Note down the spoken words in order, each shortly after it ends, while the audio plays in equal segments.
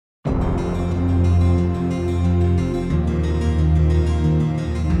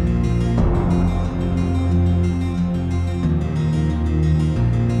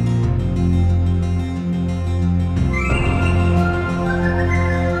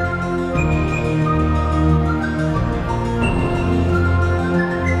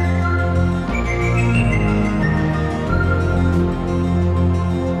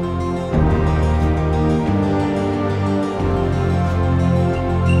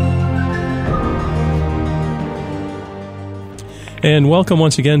And welcome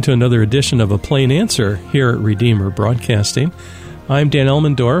once again to another edition of A Plain Answer here at Redeemer Broadcasting. I'm Dan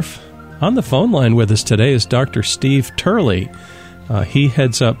Elmendorf. On the phone line with us today is Dr. Steve Turley. He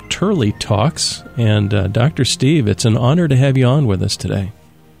heads up Turley Talks. And Dr. Steve, it's an honor to have you on with us today.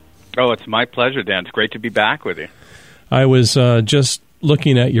 Oh, it's my pleasure, Dan. It's great to be back with you. I was just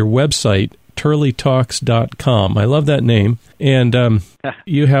looking at your website, turleytalks.com. I love that name. And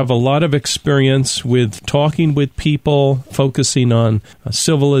you have a lot of experience with talking with people, focusing on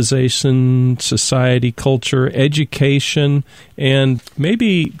civilization, society, culture, education. And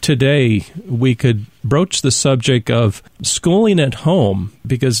maybe today we could broach the subject of schooling at home,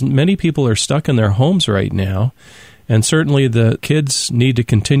 because many people are stuck in their homes right now. And certainly the kids need to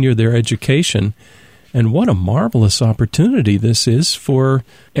continue their education. And what a marvelous opportunity this is for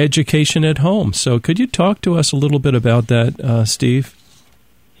education at home. So could you talk to us a little bit about that, Steve?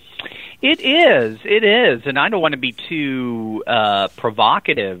 It is. And I don't want to be too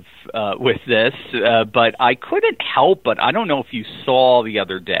provocative with this, but I couldn't help but, I don't know if you saw the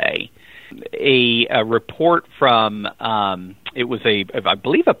other day, a report from, it was I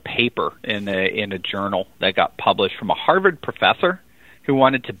believe a paper in a journal that got published from a Harvard professor who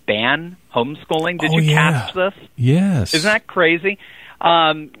wanted to ban homeschooling. Did you catch this? Yes. Isn't that crazy?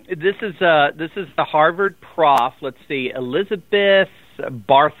 This is the Harvard prof. Let's see, Elizabeth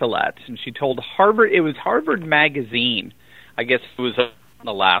Bartholet, and she told Harvard. It was Harvard Magazine. I guess it was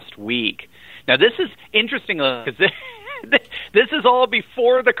the last week. Now this is interesting because this is all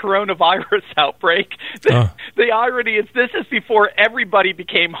before the coronavirus outbreak. The irony is this is before everybody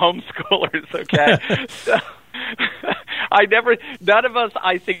became homeschoolers. Okay. So, none of us,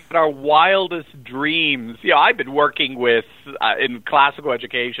 I think, in our wildest dreams, I've been working with, in classical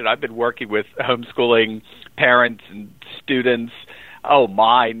education, I've been working with homeschooling parents and students,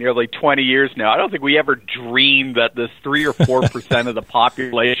 nearly 20 years now. I don't think we ever dreamed that this 3 or 4% of the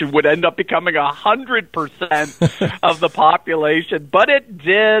population would end up becoming 100% of the population, but it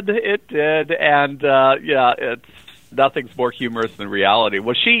did, and it's nothing's more humorous than reality.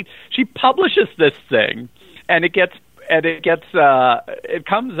 Well, she publishes this thing, and it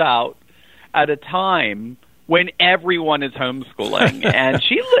comes out at a time when everyone is homeschooling, and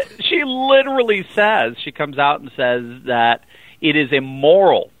she literally says, she comes out and says that it is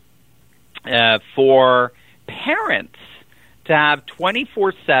immoral for parents to have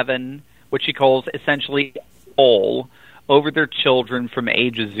 24/7, what she calls essentially control over their children from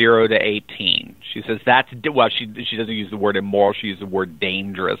ages 0 to 18. She says she doesn't use the word immoral, she uses the word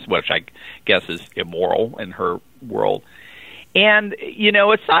dangerous, which I guess is immoral in her world. And,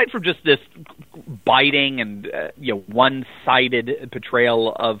 aside from just this biting and, one-sided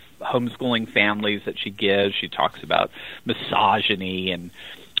portrayal of homeschooling families that she gives, she talks about misogyny and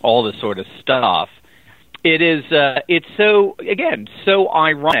all this sort of stuff. It's so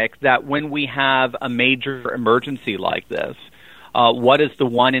ironic that when we have a major emergency like this, what is the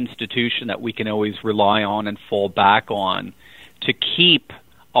one institution that we can always rely on and fall back on to keep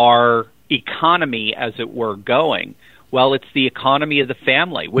our economy, as it were, going? Well, it's the economy of the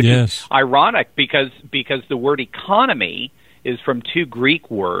family, which is ironic because the word economy is from two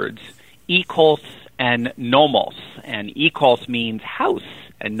Greek words, ekos and nomos. And ekos means house,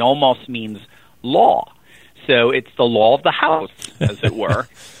 and nomos means law. So it's the law of the house, as it were.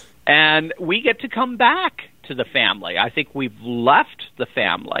 And we get to come back to the family. I think we've left the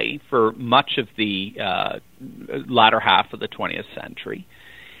family for much of the latter half of the 20th century.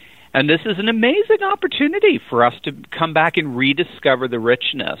 And this is an amazing opportunity for us to come back and rediscover the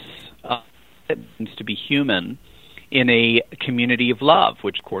richness of what it means to be human in a community of love,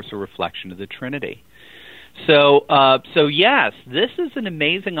 which, of course, is a reflection of the Trinity. So yes, this is an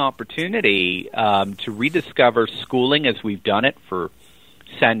amazing opportunity to rediscover schooling as we've done it for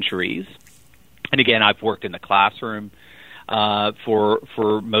centuries. And again, I've worked in the classroom for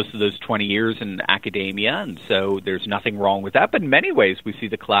most of those 20 years in academia, and so there's nothing wrong with that. But in many ways, we see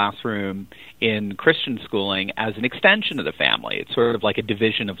the classroom in Christian schooling as an extension of the family. It's sort of like a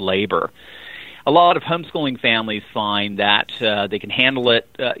division of labor. A lot of homeschooling families find that they can handle it,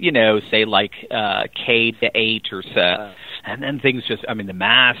 say like K to 8 or so. And then things the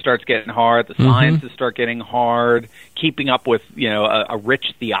math starts getting hard, the sciences start getting hard, keeping up with, a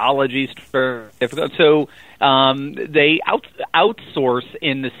rich theology is difficult. So they outsource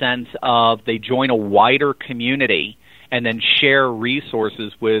in the sense of they join a wider community and then share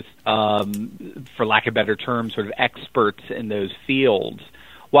resources with, for lack of better terms, sort of experts in those fields,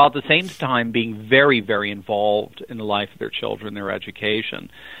 while at the same time being very, very involved in the life of their children, their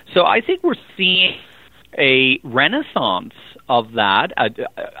education. So I think we're seeing a renaissance of that,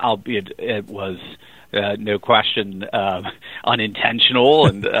 albeit it was no question, unintentional,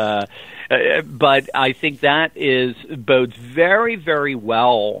 and but I think that bodes very, very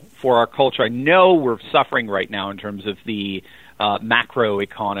well for our culture. I know we're suffering right now in terms of the macro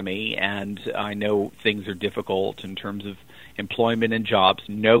economy, and I know things are difficult in terms of employment and jobs,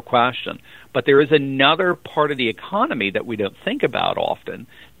 no question. But there is another part of the economy that we don't think about often.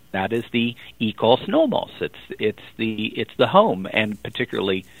 That is the ethos nomos. It's the home, and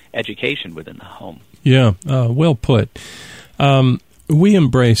particularly education within the home. Yeah, well put. We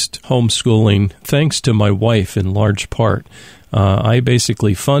embraced homeschooling thanks to my wife in large part. I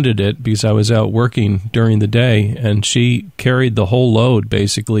basically funded it because I was out working during the day, and she carried the whole load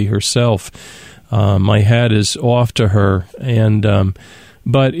basically herself. My hat is off to her, and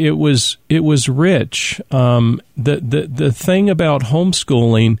but it was rich. The thing about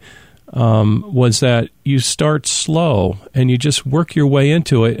homeschooling was that you start slow and you just work your way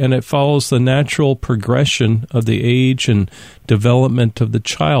into it, and it follows the natural progression of the age and development of the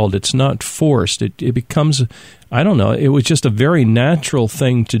child. It's not forced. It becomes, I don't know, it was just a very natural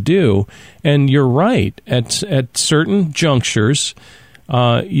thing to do. And you're right, at certain junctures,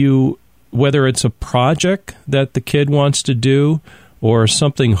 whether it's a project that the kid wants to do or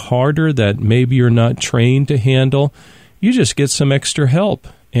something harder that maybe you're not trained to handle, you just get some extra help.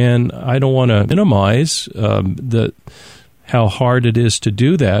 And I don't want to minimize how hard it is to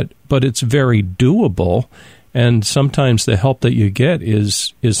do that, but it's very doable. And sometimes the help that you get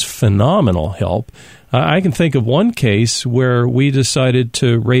is phenomenal help. I can think of one case where we decided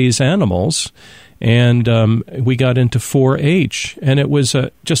to raise animals, and we got into 4-H, and it was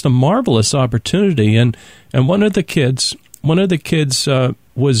just a marvelous opportunity. And one of the kids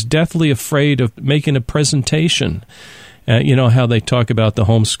was deathly afraid of making a presentation. You know how they talk about the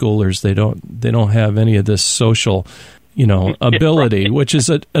homeschoolers; they don't have any of this social, ability, right, which is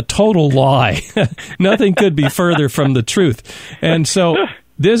a total lie. Nothing could be further from the truth. And so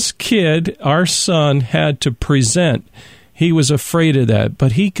this kid, our son, had to present. He was afraid of that,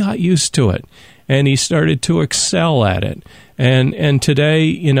 but he got used to it, and he started to excel at it. And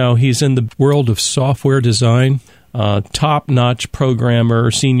today, he's in the world of software design. Top-notch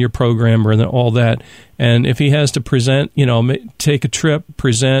programmer, senior programmer, and all that. And if he has to present, take a trip,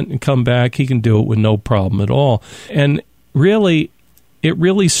 present, and come back, he can do it with no problem at all. And really, it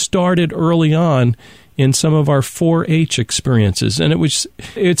really started early on in some of our 4-H experiences. And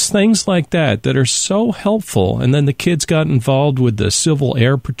it's things like that are so helpful. And then the kids got involved with the Civil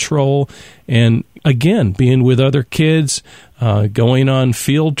Air Patrol, and again, being with other kids, going on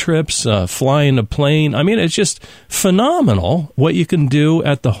field trips, flying a plane. I mean, it's just phenomenal what you can do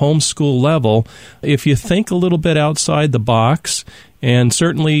at the homeschool level if you think a little bit outside the box. And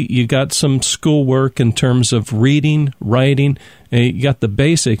certainly you got some schoolwork in terms of reading, writing, and you got the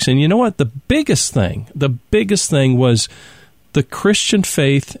basics. And you know what? The biggest thing was the Christian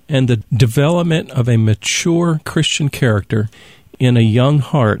faith and the development of a mature Christian character in a young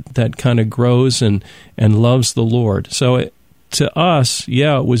heart that kind of grows and loves the Lord. So to us,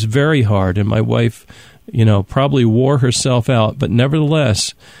 it was very hard, and my wife, probably wore herself out, but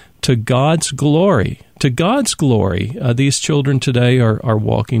nevertheless, to God's glory, these children today are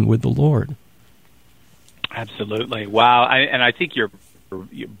walking with the Lord. Absolutely. Wow. And I think you've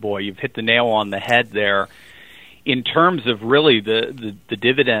hit the nail on the head there. In terms of really the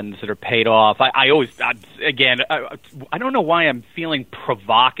dividends that are paid off, I don't know why I'm feeling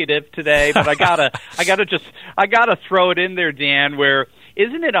provocative today, but I gotta throw it in there, Dan. Where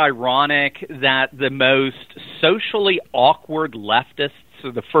isn't it ironic that the most socially awkward leftists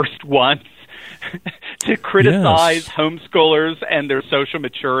are the first ones to criticize homeschoolers and their social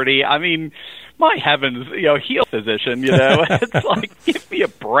maturity? I mean, my heavens, heal physician, it's like, give me a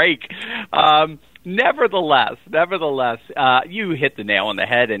break. Nevertheless, you hit the nail on the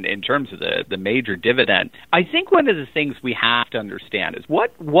head in terms of the major dividend. I think one of the things we have to understand is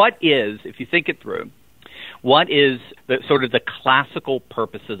what is, if you think it through, what is the sort of the classical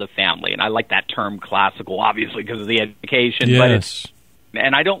purpose of the family? And I like that term classical, obviously, because of the education. Yes.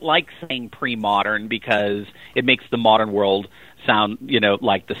 And I don't like saying pre-modern because it makes the modern world sound,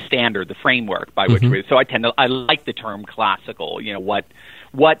 like the standard, the framework by which we. So I like the term classical.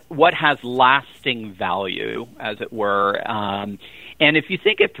 What has lasting value, as it were. And if you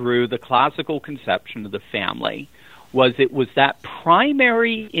think it through, the classical conception of the family was that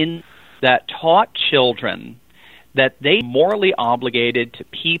primary in that taught children that they morally obligated to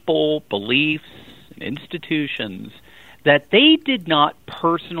people, beliefs, and institutions that they did not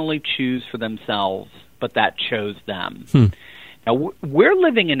personally choose for themselves, but that chose them. Now, we're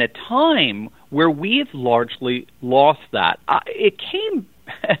living in a time where we've largely lost that.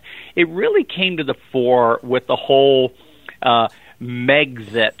 it really came to the fore with the whole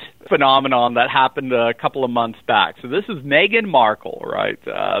Megxit phenomenon that happened a couple of months back. So this is Meghan Markle, right,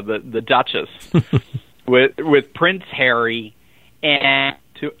 the Duchess, with Prince Harry, and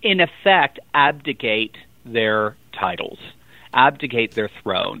to, in effect, abdicate their titles, abdicate their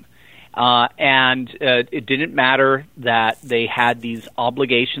throne. And it didn't matter that they had these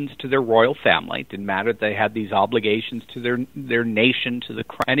obligations to their royal family. It didn't matter that they had these obligations to their nation, to the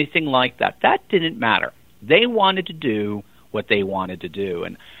crown, anything like that. That didn't matter. They wanted to do what they wanted to do.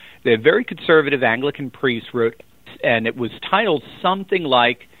 And the very conservative Anglican priest wrote, and it was titled something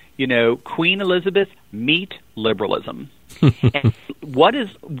like, Queen Elizabeth, meet liberalism. And what is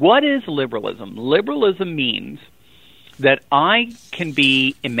liberalism? Liberalism means that I can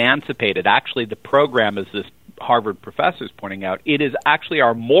be emancipated. Actually, the program, as this Harvard professor is pointing out, it is actually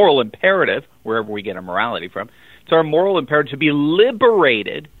our moral imperative, wherever we get our morality from, it's our moral imperative to be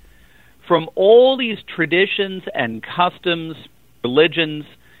liberated from all these traditions and customs, religions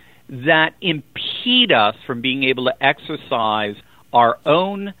that impede us from being able to exercise our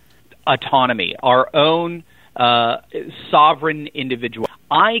own autonomy, our own sovereign individual.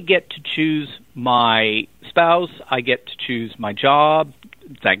 I get to choose my spouse, I get to choose my job,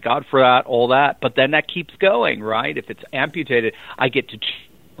 thank God for that, all that, but then that keeps going, right? If it's amputated, I get to choose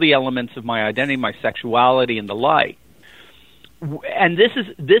the elements of my identity, my sexuality, and the like. And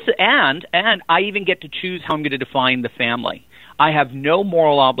and I even get to choose how I'm going to define the family. I have no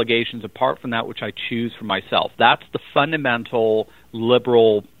moral obligations apart from that which I choose for myself. That's the fundamental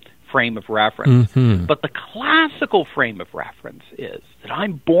liberal frame of reference. Mm-hmm. But the classical frame of reference is that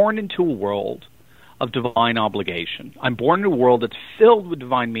I'm born into a world of divine obligation. I'm born into a world that's filled with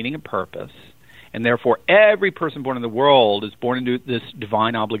divine meaning and purpose, and therefore every person born in the world is born into this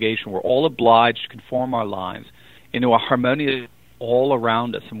divine obligation. We're all obliged to conform our lives into a harmonious all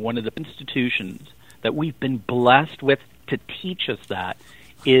around us. And one of the institutions that we've been blessed with to teach us that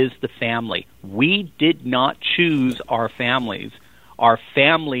is the family. We did not choose our families. Our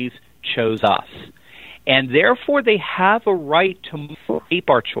families chose us. And therefore they have a right to shape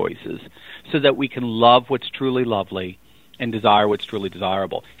our choices so that we can love what's truly lovely and desire what's truly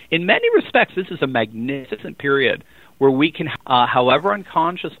desirable. In many respects, this is a magnificent period where we can, however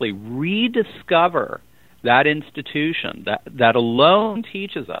unconsciously, rediscover that institution that alone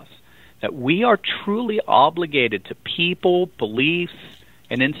teaches us that we are truly obligated to people, beliefs,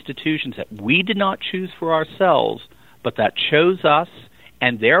 and institutions that we did not choose for ourselves, but that chose us,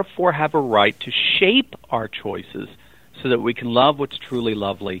 and therefore have a right to shape our choices so that we can love what's truly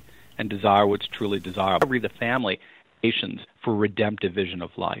lovely and desire what's truly desirable. The family for redemptive vision of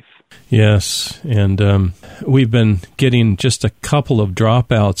life. Yes, and we've been getting just a couple of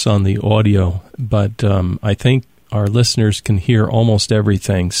dropouts on the audio, but I think our listeners can hear almost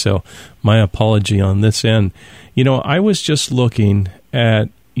everything, so my apology on this end. I was just looking at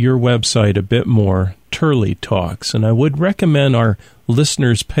your website a bit more, Turley Talks, and I would recommend our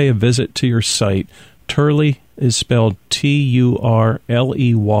listeners pay a visit to your site. Turley is spelled Turley,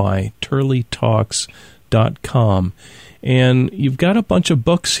 turleytalks.com. And you've got a bunch of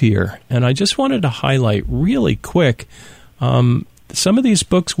books here, and I just wanted to highlight really quick, some of these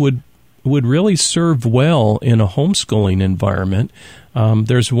books would really serve well in a homeschooling environment.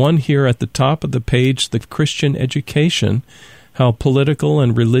 There's one here at the top of the page, The Christian Education, How Political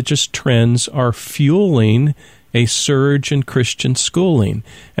and Religious Trends Are Fueling a Surge in Christian Schooling.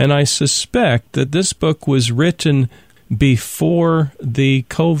 And I suspect that this book was written before the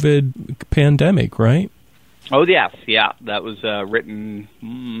COVID pandemic, right? Oh, yes. Yeah, that was written,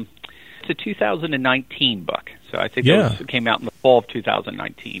 it's a 2019 book. So I think it came out in the fall of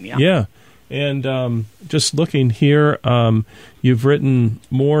 2019, Yeah. And just looking here, you've written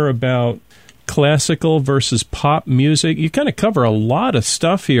more about classical versus pop music. You kind of cover a lot of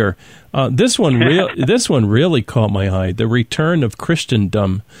stuff here. This one really caught my eye. The Return of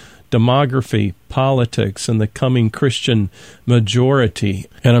Christendom, Demography, Politics, and the Coming Christian Majority.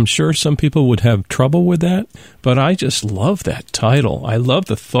 And I'm sure some people would have trouble with that, but I just love that title. I love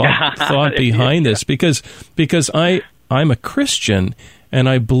the thought behind this because I'm a Christian, and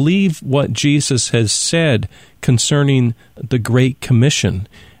I believe what Jesus has said concerning the Great Commission,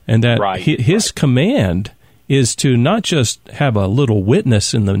 and that his command is to not just have a little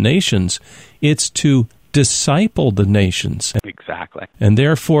witness in the nations, it's to disciple the nations. Exactly. And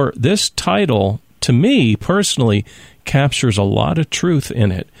therefore, this title, to me personally, captures a lot of truth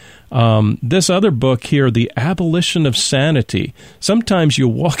in it. This other book here, The Abolition of Sanity. Sometimes you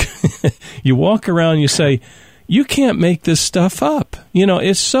walk around and you say, you can't make this stuff up.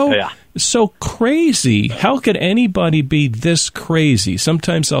 It's so so crazy. How could anybody be this crazy?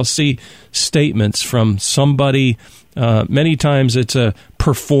 Sometimes I'll see statements from somebody, many times it's a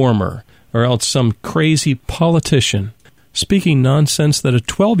performer or else some crazy politician speaking nonsense that a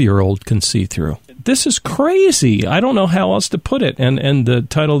 12-year-old can see through. This is crazy. I don't know how else to put it. And the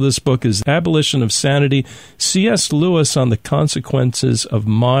title of this book is Abolition of Sanity, C.S. Lewis on the Consequences of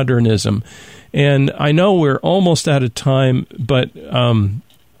Modernism. And I know we're almost out of time, but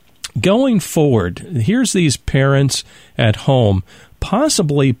going forward, here's these parents at home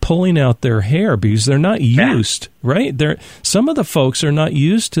possibly pulling out their hair because they're not used, right? Some of the folks are not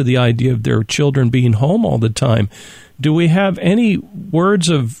used to the idea of their children being home all the time. Do we have any words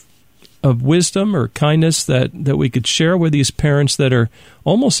of wisdom or kindness that we could share with these parents that are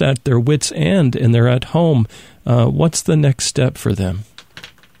almost at their wits' end and they're at home? What's the next step for them?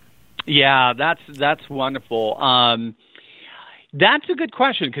 Yeah, that's wonderful. That's a good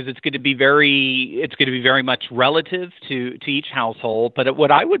question because it's going to be very much relative to each household. But what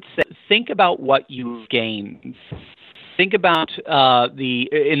I would say, think about what you've gained. Think about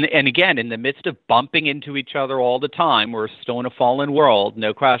and again, in the midst of bumping into each other all the time, we're still in a fallen world,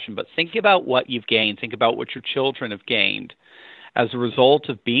 no question. But think about what you've gained. Think about what your children have gained as a result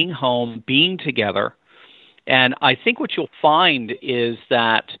of being home, being together. And I think what you'll find is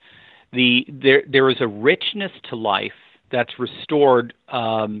that there is a richness to life that's restored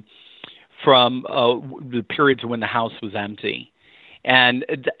from the periods when the house was empty. And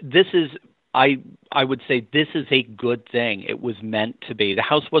this is, I would say, this is a good thing. It was meant to be. The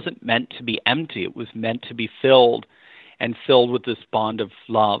house wasn't meant to be empty. It was meant to be filled with this bond of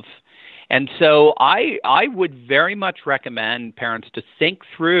love. And so I would very much recommend parents to think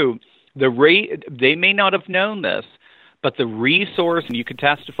through they may not have known this, but the resource, and you can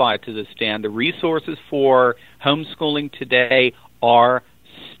testify to this, Dan, the resources for homeschooling today are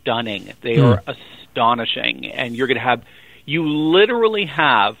stunning. They are astonishing. And you literally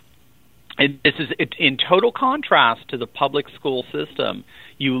have, and this is in total contrast to the public school system,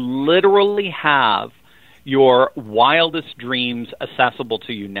 you literally have your wildest dreams accessible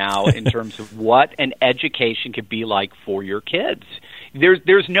to you now in terms of what an education could be like for your kids.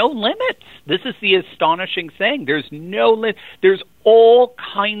 There's no limits. This is the astonishing thing. There's no limit. There's all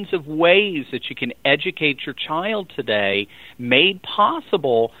kinds of ways that you can educate your child today, made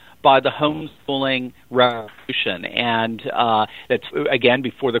possible by the homeschooling revolution. And that's, again,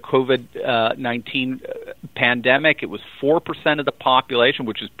 before the COVID-19 pandemic, it was 4% of the population,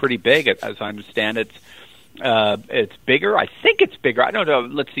 which is pretty big, as I understand it. It's bigger. I think it's bigger. I don't know.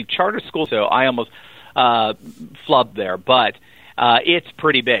 Let's see. Charter schools, so I almost flubbed there, but it's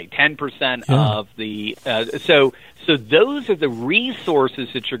pretty big. 10% of the so those are the resources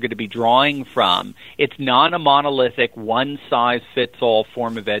that you're going to be drawing from. It's not a monolithic, one-size-fits-all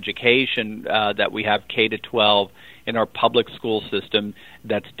form of education that we have K-12 in our public school system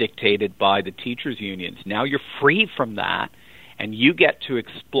that's dictated by the teachers' unions. Now you're free from that, and you get to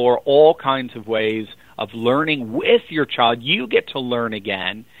explore all kinds of ways of learning with your child. You get to learn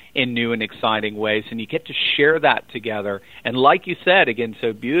again in new and exciting ways, and you get to share that together. And like you said, again,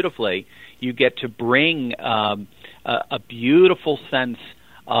 so beautifully, you get to bring a beautiful sense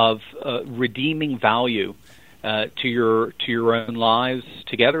of redeeming value to your own lives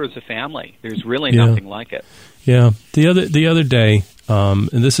together as a family. There's really nothing like it. Yeah. The other day, and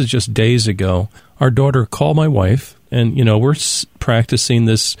this is just days ago, our daughter called my wife, and we're practicing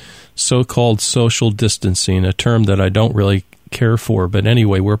this so-called social distancing, a term that I don't really care for, but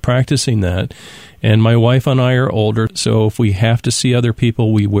anyway, we're practicing that. And my wife and I are older, so if we have to see other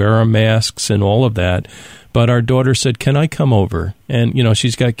people, we wear our masks and all of that. But our daughter said, "Can I come over?" And,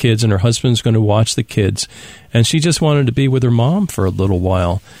 she's got kids, and her husband's going to watch the kids. And she just wanted to be with her mom for a little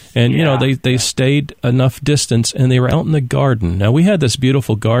while. And, they stayed enough distance, and they were out in the garden. Now, we had this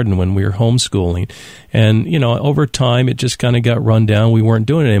beautiful garden when we were homeschooling. And, over time, it just kind of got run down. We weren't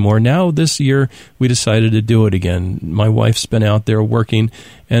doing it anymore. Now, this year, we decided to do it again. My wife's been out there working,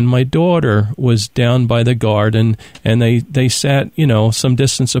 and my daughter was down by the garden, and they sat, some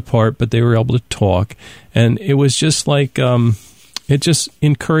distance apart, but they were able to talk. And it was just like, it just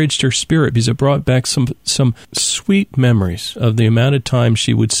encouraged her spirit because it brought back some sweet memories of the amount of time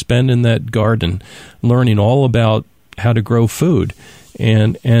she would spend in that garden learning all about how to grow food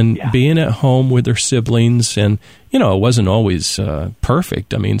and being at home with her siblings. And, it wasn't always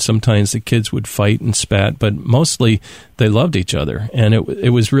perfect. I mean, sometimes the kids would fight and spat, but mostly they loved each other. And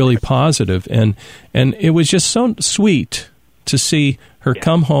it was really positive. And it was just so sweet to see her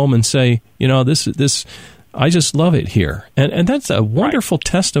come home and say, I just love it here. And that's a wonderful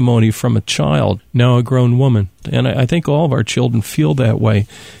testimony from a child, now a grown woman. And I think all of our children feel that way.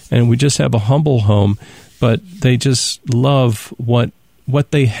 And we just have a humble home, but they just love what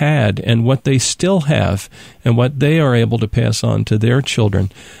they had and what they still have and what they are able to pass on to their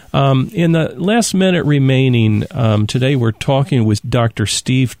children. In the last minute remaining, today we're talking with Dr.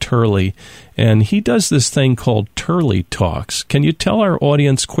 Steve Turley, and he does this thing called Turley Talks. Can you tell our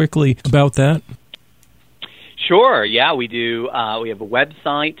audience quickly about that? Sure. Yeah, we do. We have a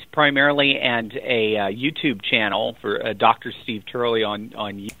website primarily and a YouTube channel for Dr. Steve Turley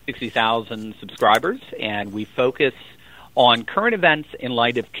on 60,000 subscribers, and we focus on current events in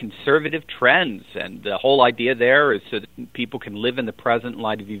light of conservative trends. And the whole idea there is so that people can live in the present in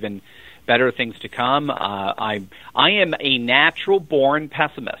light of even better things to come. I am a natural-born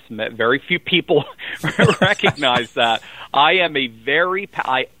pessimist. Very few people recognize that.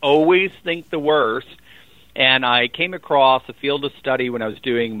 I always think the worst. And I came across a field of study when I was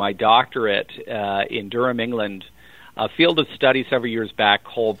doing my doctorate in Durham, England, a field of study several years back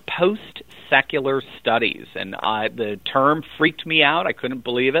called post-secular studies. And the term freaked me out. I couldn't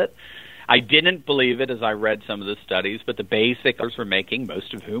believe it. I didn't believe it as I read some of the studies, but the basic arguments were making,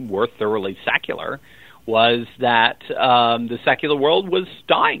 most of whom were thoroughly secular, was that the secular world was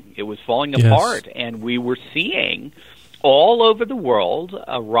dying. It was falling apart. And we were seeing all over the world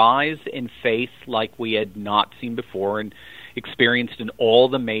a rise in faith like we had not seen before and experienced in all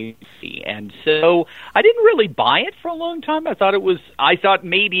the major. And so I didn't really buy it for a long time. I thought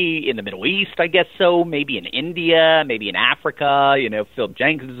maybe in the Middle East, I guess so, maybe in India, maybe in Africa. You know, Philip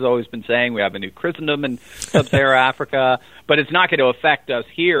Jenkins has always been saying we have a new Christendom in sub-Saharan Africa, but it's not going to affect us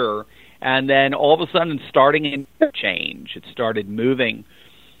here. And then all of a sudden, starting in change, it started moving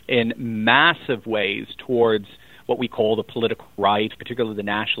in massive ways towards what we call the political right, particularly the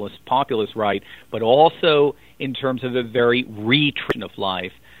nationalist populist right, but also in terms of a very retreatment of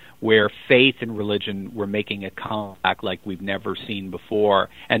life where faith and religion were making a comeback like we've never seen before.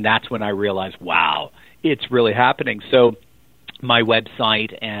 And that's when I realized, wow, it's really happening. So my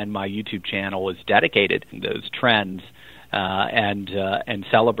website and my YouTube channel is dedicated to those trends and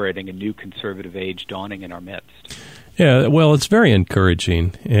celebrating a new conservative age dawning in our midst. Yeah, well, it's very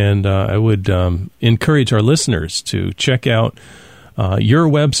encouraging, and I would encourage our listeners to check out your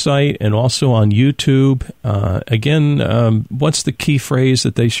website and also on YouTube. Again, what's the key phrase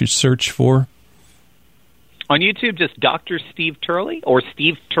that they should search for? On YouTube, just Dr. Steve Turley, or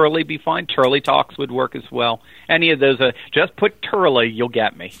Steve Turley be fine. Turley Talks would work as well. Any of those, just put Turley, you'll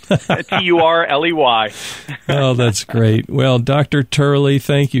get me. Turley. Oh, that's great. Well, Dr. Turley,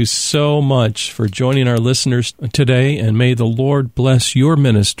 thank you so much for joining our listeners today, and may the Lord bless your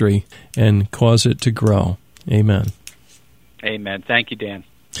ministry and cause it to grow. Amen. Amen. Thank you, Dan.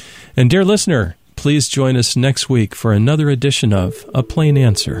 And dear listener, please join us next week for another edition of A Plain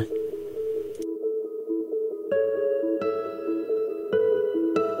Answer.